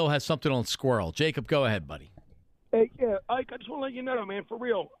Cherry Hill has something on Squirrel. Jacob, go ahead, buddy. Hey, yeah, Ike, I just want to let you know, man, for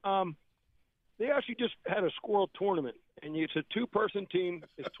real. They actually just had a Squirrel tournament, and it's a 2-person team.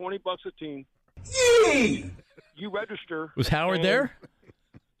 It's $20 a team. Yay! You register. Was Howard there?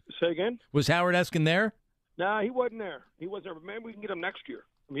 Say again? Was Howard Eskin there? Nah, he wasn't there. But maybe we can get him next year.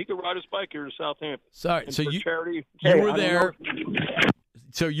 I mean, he could ride his bike here to Southampton. Sorry, and so for you charity. You were there.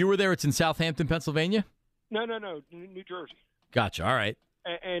 So you were there. It's in Southampton, Pennsylvania? No, New Jersey. Gotcha. All right.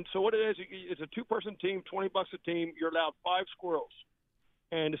 And so what it is, it's a 2-person team, $20 a team. You're allowed 5 squirrels.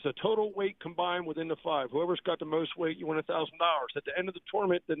 And it's a total weight combined within the 5. Whoever's got the most weight, you win $1,000. At the end of the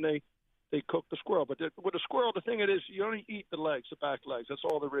tournament, then they cook the squirrel. But with a squirrel, the thing it is, you only eat the legs, the back legs. That's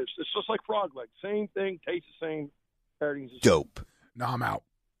all there is. It's just like frog legs. Same thing, tastes the same. Everything's the same. Dope. No, I'm out.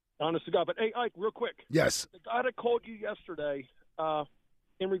 Honest to God. But, hey, Ike, real quick. Yes. The guy that called you yesterday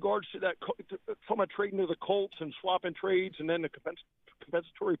in regards to that, talking about trading to the Colts and swapping trades and then the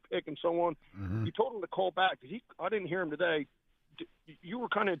compensatory pick and so on, you told him to call back. I didn't hear him today. You were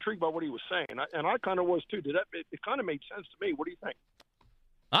kind of intrigued by what he was saying, and I kind of was too. It kind of made sense to me. What do you think?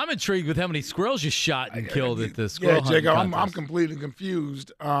 I'm intrigued with how many squirrels you shot and killed at the squirrel hunting Jacob, contest. I'm completely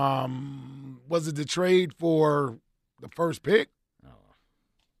confused. Was it the trade for the first pick?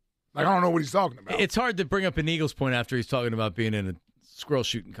 Like, I don't know what he's talking about. It's hard to bring up an Eagles point after he's talking about being in a squirrel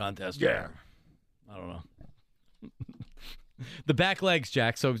shooting contest. Yeah. I don't know. The back legs,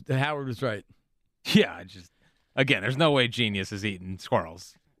 Jack, so Howard was right. Yeah, again, there's no way Genius is eating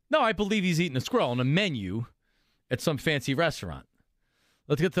squirrels. No, I believe he's eating a squirrel on a menu at some fancy restaurant.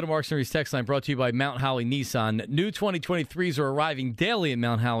 Let's get to the Marks and Reese text line brought to you by Mount Holly Nissan. New 2023s are arriving daily at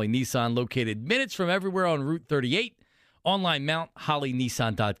Mount Holly Nissan, located minutes from everywhere on Route 38. Online,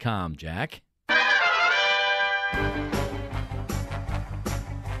 MountHollyNissan.com, Jack.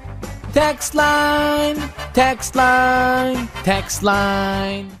 Text line, text line, text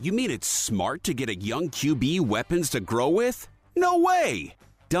line. You mean it's smart to get a young QB weapons to grow with? No way!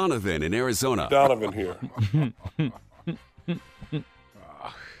 Donovan in Arizona. Donovan here.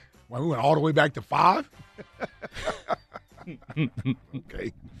 Well, we went all the way back to 5?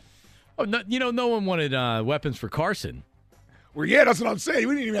 Okay. Oh, no, no one wanted weapons for Carson. Well, yeah, that's what I'm saying.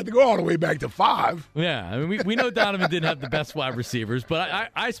 We didn't even have to go all the way back to 5. Yeah, I mean, we know Donovan didn't have the best wide receivers,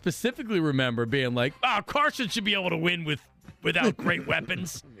 but I specifically remember being like, Carson should be able to win without great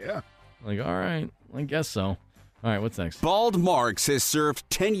weapons. Yeah. Like, all right, I guess so. All right, what's next? Bald Marks has served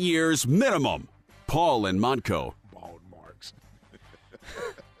 10 years minimum. Paul and Montco. Bald Marks.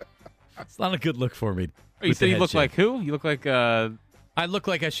 It's not a good look for me. You say you look like who? You look like I look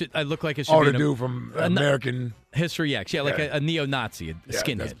like I should. Oh, the dude from American History X. Yeah, like a neo-Nazi, a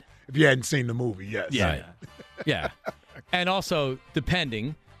skinhead. If you hadn't seen the movie, yes. Yeah. And also,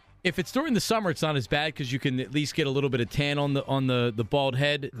 depending, if it's during the summer, it's not as bad because you can at least get a little bit of tan on the bald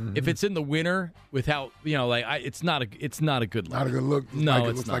head. Mm-hmm. If it's in the winter, without it's not a good look. Not a good look. No,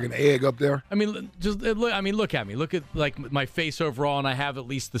 it looks like an egg up there. I mean, look at me. Look at like my face overall, and I have at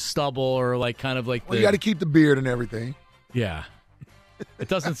least the stubble or like kind of like. Well, you got to keep the beard and everything. Yeah. It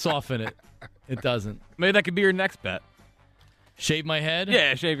doesn't soften it. It doesn't. Maybe that could be your next bet. Shave my head?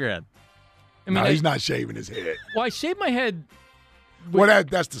 Yeah, shave your head. I mean, he's not shaving his head. Well, I shave my head. Well,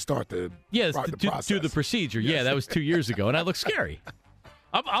 that's to start the process. Do the procedure. Yes. Yeah, that was 2 years ago, and I look scary.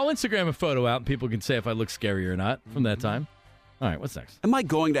 I'll Instagram a photo out, and people can say if I look scary or not from that time. All right, what's next? Am I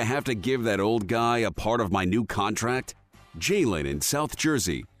going to have to give that old guy a part of my new contract? Jalen in South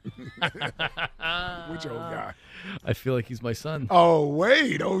Jersey. Which old guy? I feel like he's my son. Oh,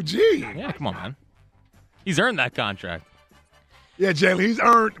 wait, OG. Yeah, come on, man. He's earned that contract. Yeah, Jalen, he's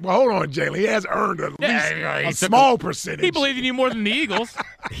earned. Well, hold on, Jalen. He has earned at least a small percentage. He believed in you more than the Eagles.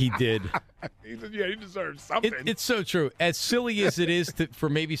 He did. He deserves something. It's so true. As silly as it is for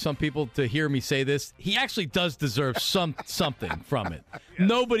maybe some people to hear me say this, he actually does deserve something from it.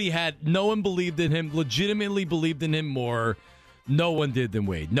 Yes. No one believed in him, legitimately believed in him more. No one did than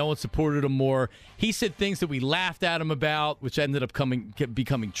Wade. No one supported him more. He said things that we laughed at him about, which ended up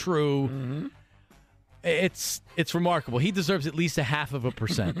becoming true. Mm-hmm. It's remarkable. He deserves at least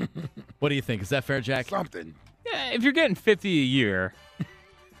 0.5%. What do you think? Is that fair, Jack? Something. Yeah, if you're getting 50 a year,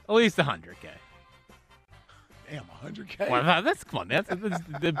 at least 100K. Damn, 100K. Well, that's come on. That's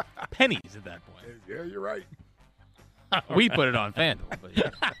the pennies at that point. Yeah, you're right. We put it on FanDuel. But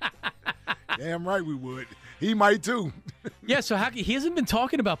yeah. Damn right we would. He might too. Yeah, so he hasn't been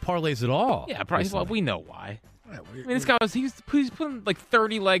talking about parlays at all. Yeah, probably. Well, we know why. I mean, this guy he's putting like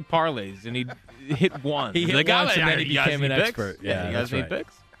 30 leg parlays and he hit one. He hit like, once and then he became an expert. Yeah, you guys need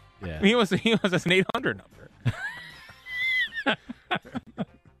picks. Yeah, he was an 800 number.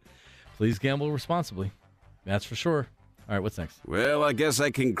 Please gamble responsibly. That's for sure. All right, what's next? Well, I guess I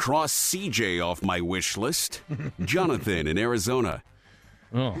can cross CJ off my wish list. Jonathan in Arizona.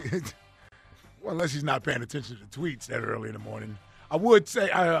 Oh. Well, unless he's not paying attention to tweets that early in the morning. I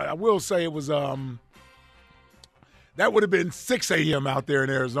will say it was that would have been 6 a.m. out there in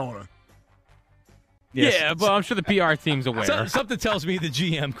Arizona. Yes. Yeah, but I'm sure the PR team's aware. Something tells me the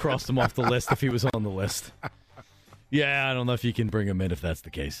GM crossed him off the list if he was on the list. Yeah, I don't know if you can bring him in if that's the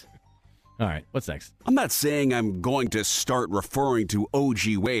case. All right, what's next? I'm not saying I'm going to start referring to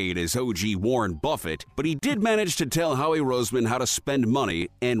OG Wade as OG Warren Buffett, but he did manage to tell Howie Roseman how to spend money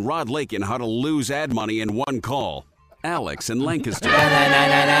and Rod Lakin how to lose ad money in one call. Alex in Lancaster.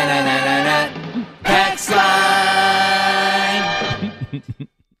 Text line.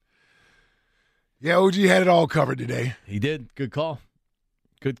 Yeah, OG had it all covered today. He did. Good call.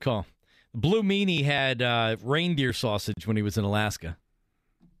 Good call. Blue Meanie had reindeer sausage when he was in Alaska.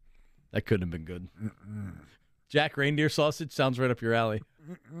 That couldn't have been good. Jack, reindeer sausage sounds right up your alley.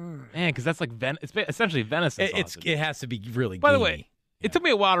 Man, because that's like it's essentially venison sausage. It has to be really By gamey. the way, it took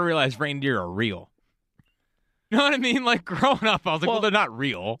me a while to realize reindeer are real. You know what I mean? Like growing up, I was like, well they're not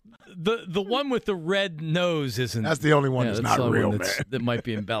real. The one with the red nose isn't. That's the only one that's not real, man. That might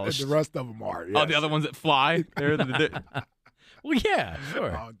be embellished. The rest of them are. Yes. Oh, the other ones that fly? They're well, yeah,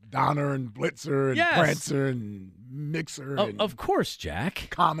 sure. Donner and Blitzer and Prancer and Mixer. Of course, Jack.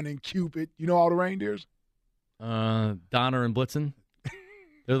 Common and Cupid. You know all the reindeers? Donner and Blitzen.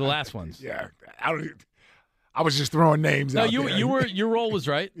 They're the last ones. Yeah. I was just throwing names out there. No, your role was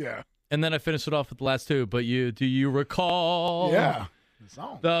right. Yeah. And then I finished it off with the last two. But do you recall? Yeah. The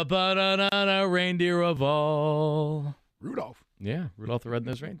song. The banana reindeer of all. Rudolph. Yeah, Rudolph the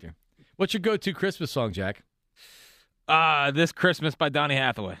Red-Nosed Reindeer. What's your go-to Christmas song, Jack? This Christmas by Donny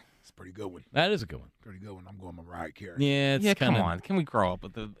Hathaway. It's a pretty good one. That is a good one. Pretty good one. I'm going Mariah Carey. Yeah, come on. Can we grow up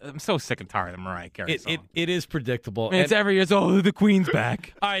with I'm so sick and tired of Mariah Carey song. It is predictable. I mean, it's every year. The Queen's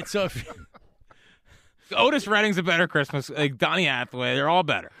back. All right, so if Otis Redding's a better Christmas. Like Donny Hathaway, they're all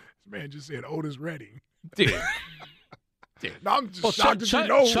better. This man just said Otis Redding. Dude. No, I'm just shocked that you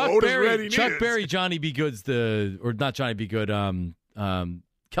know who Otis Redding is. Chuck Berry, Johnny B. Good's or not Johnny B. Good.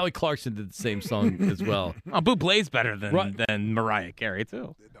 Kelly Clarkson did the same song as well. Oh, Bublé's better than Mariah Carey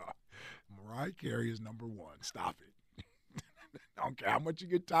too. Mariah Carey is number one. Stop it. I don't care how much you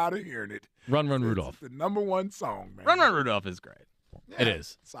get tired of hearing it. Run, Rudolph. It's the number one song, man. Run, Rudolph is great. It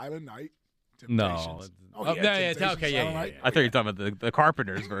is. Silent Night. No. Okay, yeah. I thought you were talking about the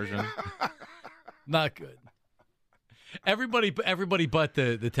Carpenters version. Not good. Everybody but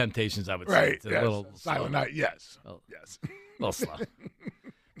the Temptations, I would say. Right. It's a little Silent Night, yes. Yes. A little slow.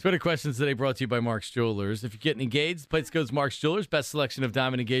 Twitter questions today brought to you by Mark's Jewelers. If you're getting engaged, the place goes Mark's Jewelers. Best selection of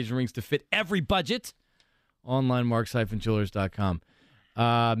diamond engagement rings to fit every budget. Online, marks-jewelers.com.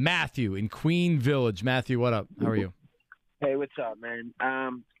 Matthew in Queen Village. Matthew, what up? How are you? Hey, what's up, man?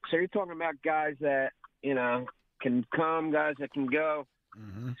 So you're talking about guys that, can come, guys that can go.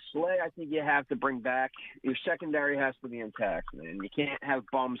 Slay, I think you have to bring back. Your secondary has to be intact, man. You can't have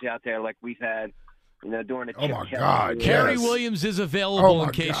bums out there like we've had, during the Oh, my God. Kerry Williams is available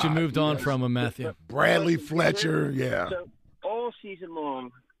in case you moved on from him, Matthew. Bradley Fletcher, yeah. So all season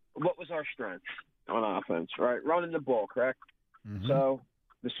long, what was our strength on offense, right? Running the ball, correct? So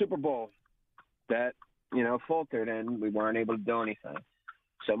the Super Bowl, that, faltered, and we weren't able to do anything.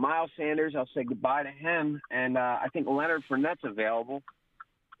 So Miles Sanders, I'll say goodbye to him, and I think Leonard Fournette's available.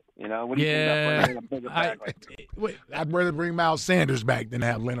 What do you think about bringing a bigger back like I'd rather bring Miles Sanders back than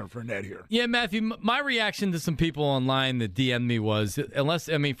have Leonard Fournette here. Yeah, Matthew, my reaction to some people online that DM'd me was,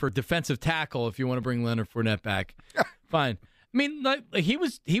 for defensive tackle, if you want to bring Leonard Fournette back, fine. I mean, he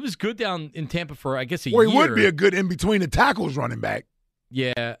was good down in Tampa for, I guess, a year. Well, he would be a good in-between the tackles running back.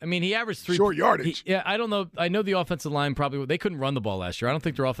 Yeah, I mean, he averaged 3 short yardage. I don't know. I know the offensive line they couldn't run the ball last year. I don't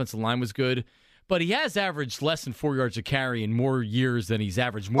think their offensive line was good. But he has averaged less than 4 yards a carry in more years than he's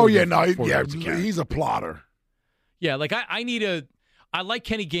averaged more. Yards a carry. He's a plotter. Yeah, I like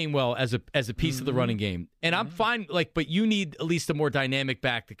Kenny Gainwell as a piece of the running game, and I'm fine. But you need at least a more dynamic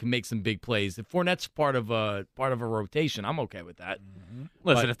back that can make some big plays. If Fournette's part of a rotation, I'm okay with that.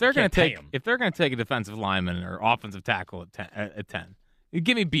 Listen, if they're going to take a defensive lineman or offensive tackle at 10, you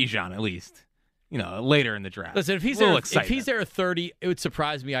give me Bijan at least. Later in the draft. Listen, if he's there at 30, it would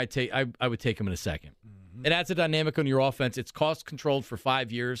surprise me. I would take him in a second. It adds a dynamic on your offense. It's cost controlled for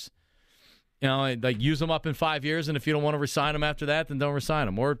 5 years. Use him up in 5 years, and if you don't want to resign him after that, then don't resign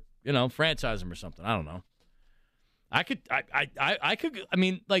him, or franchise him or something. I don't know. I could. I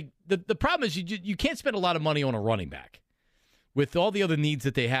mean, the problem is you can't spend a lot of money on a running back. With all the other needs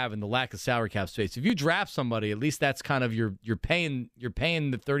that they have and the lack of salary cap space, if you draft somebody, at least that's kind of you're paying the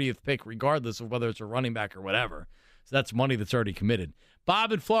 30th pick regardless of whether it's a running back or whatever. So that's money that's already committed.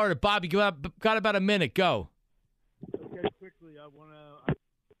 Bob in Florida. Bob, you got about a minute. Go. Okay, quickly, I want to.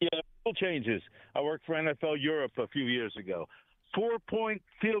 Yeah, rule changes. I worked for NFL Europe a few years ago. 4-point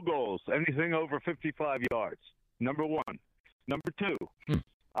field goals, anything over 55 yards. Number one. Number two,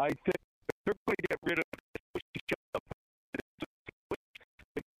 I think they're going to get rid of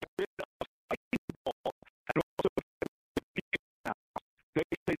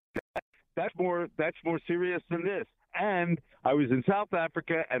that's more serious than this. And I was in South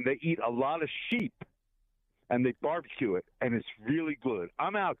Africa, and they eat a lot of sheep, and they barbecue it, and it's really good.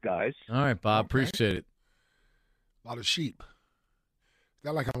 I'm out, guys. All right, Bob. Appreciate it. A lot of sheep. Is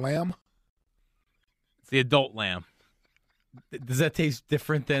that like a lamb? It's the adult lamb. Does that taste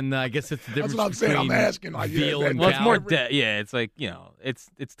different than? I guess it's the difference. That's what I'm saying. I'm asking. Veal and well, it's cow. more it's like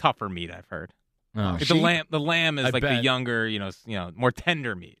it's tougher meat. I've heard. Oh, the lamb is the younger, more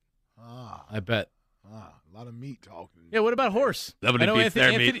tender meat. I bet. A lot of meat talking. Yeah. What about horse? Nobody beats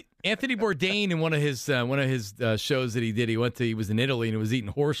their meat. Anthony Bourdain in one of his shows that he did, he was in Italy and he was eating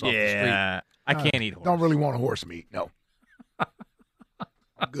horse off the street. Yeah, I can't eat horse. Don't really want a horse meat. No.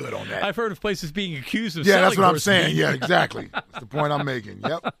 I'm good on that. I've heard of places being accused of. Yeah, that's what I'm horse saying. meat. Yeah, exactly. That's the point I'm making.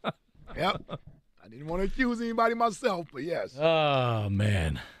 Yep. I didn't want to accuse anybody myself, but yes. Oh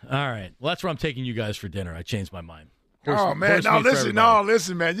man. All right. Well, that's where I'm taking you guys for dinner. I changed my mind.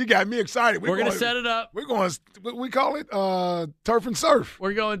 Listen, man. You got me excited. We're going to set it up. We're going to, what we call it? Turf and surf.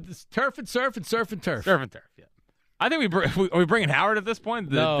 We're going turf and surf and surf and turf. Surf and turf, yeah. I think are we bringing Howard at this point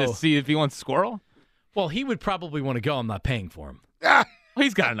to see if he wants squirrel? Well, he would probably want to go. I'm not paying for him.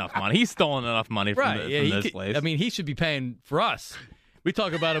 He's got enough money. He's stolen enough money from this place. I mean, he should be paying for us. We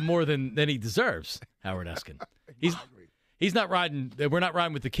talk about him more than he deserves, Howard Eskin. He's not riding. We're not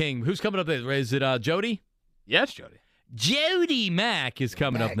riding with the king. Who's coming up there? Is it Jody? Yes, Jody. Jody Mack is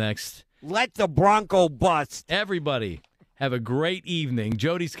coming up next. Let the Bronco bust. Everybody, have a great evening.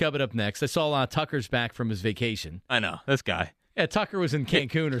 Jody's coming up next. I saw Tucker's back from his vacation. I know. This guy. Yeah, Tucker was in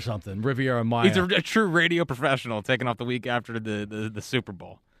Cancun or something, Riviera Maya. He's a true radio professional, taking off the week after the Super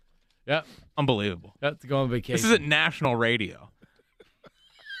Bowl. Yep. Unbelievable. Yep, to go on vacation. This isn't national radio.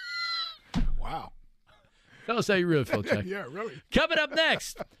 Wow. Tell us how you really feel, Chuck. Yeah, really. Coming up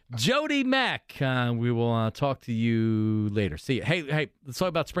next, Jody Mack. We will talk to you later. See you. Hey, let's talk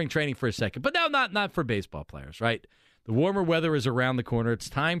about spring training for a second. But no, not for baseball players, right? The warmer weather is around the corner. It's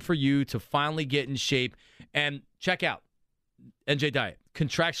time for you to finally get in shape. And check out NJ Diet,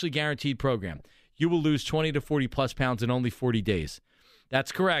 contractually guaranteed program. You will lose 20 to 40 plus pounds in only 40 days.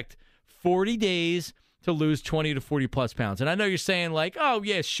 That's correct. 40 days to lose 20 to 40 plus pounds. And I know you're saying like, oh,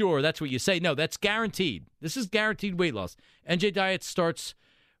 yeah, sure, that's what you say. No, that's guaranteed. This is guaranteed weight loss. NJ Diet starts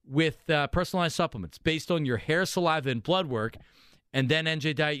with personalized supplements based on your hair, saliva, and blood work. And then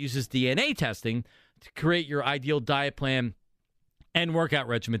NJ Diet uses DNA testing to create your ideal diet plan and workout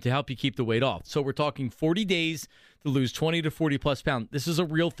regimen to help you keep the weight off. So we're talking 40 days to lose 20 to 40 plus pounds. This is a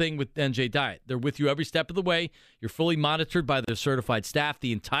real thing with NJ Diet. They're with you every step of the way. You're fully monitored by their certified staff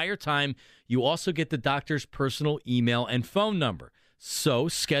the entire time. You also get the doctor's personal email and phone number. So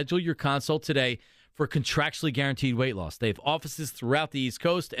schedule your consult today for contractually guaranteed weight loss. They have offices throughout the East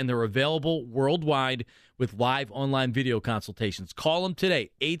Coast, and they're available worldwide with live online video consultations. Call them today,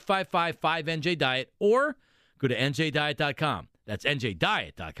 855-5NJ-DIET, or go to njdiet.com. That's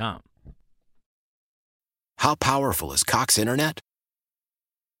njdiet.com. How powerful is Cox Internet?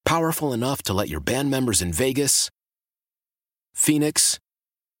 Powerful enough to let your band members in Vegas, Phoenix,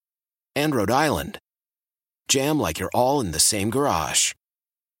 and Rhode Island jam like you're all in the same garage.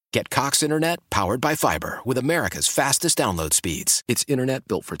 Get Cox Internet powered by fiber with America's fastest download speeds. It's internet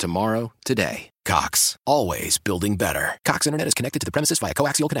built for tomorrow, today. Cox, always building better. Cox Internet is connected to the premises via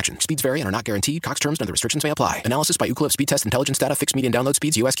coaxial connection. Speeds vary and are not guaranteed. Cox terms and other restrictions may apply. Analysis by Ookla Speed Test Intelligence Data. Fixed median download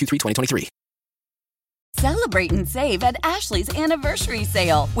speeds. US Q3 2023. Celebrate and save at Ashley's Anniversary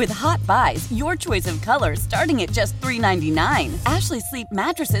Sale. With Hot Buys, your choice of colors starting at just $3.99. Ashley Sleep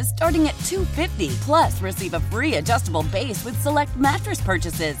mattresses starting at $2.50. Plus, receive a free adjustable base with select mattress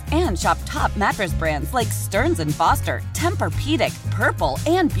purchases. And shop top mattress brands like Stearns & Foster, Tempur-Pedic, Purple,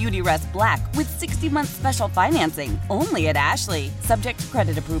 and Beautyrest Black with 60-month special financing. Only at Ashley. Subject to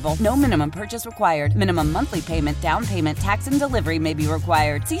credit approval. No minimum purchase required. Minimum monthly payment, down payment, tax, and delivery may be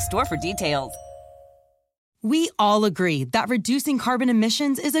required. See store for details. We all agree that reducing carbon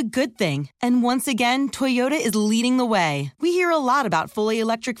emissions is a good thing. And once again, Toyota is leading the way. We hear a lot about fully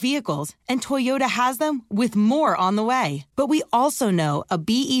electric vehicles, and Toyota has them with more on the way. But we also know a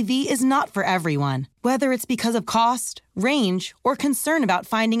BEV is not for everyone. Whether it's because of cost, range, or concern about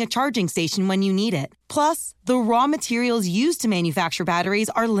finding a charging station when you need it. Plus, the raw materials used to manufacture batteries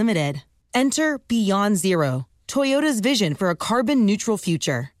are limited. Enter Beyond Zero, Toyota's vision for a carbon-neutral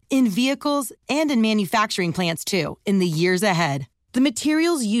future. In vehicles and in manufacturing plants, too, in the years ahead. The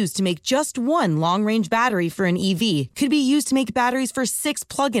materials used to make just one long-range battery for an EV could be used to make batteries for 6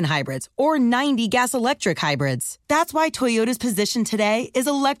 plug-in hybrids or 90 gas-electric hybrids. That's why Toyota's position today is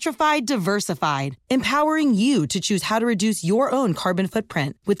electrified, diversified, empowering you to choose how to reduce your own carbon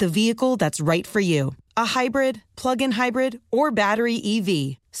footprint with the vehicle that's right for you. A hybrid, plug-in hybrid, or battery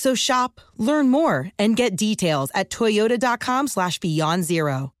EV. So shop, learn more, and get details at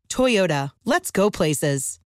toyota.com/beyondzero. Toyota, let's go places.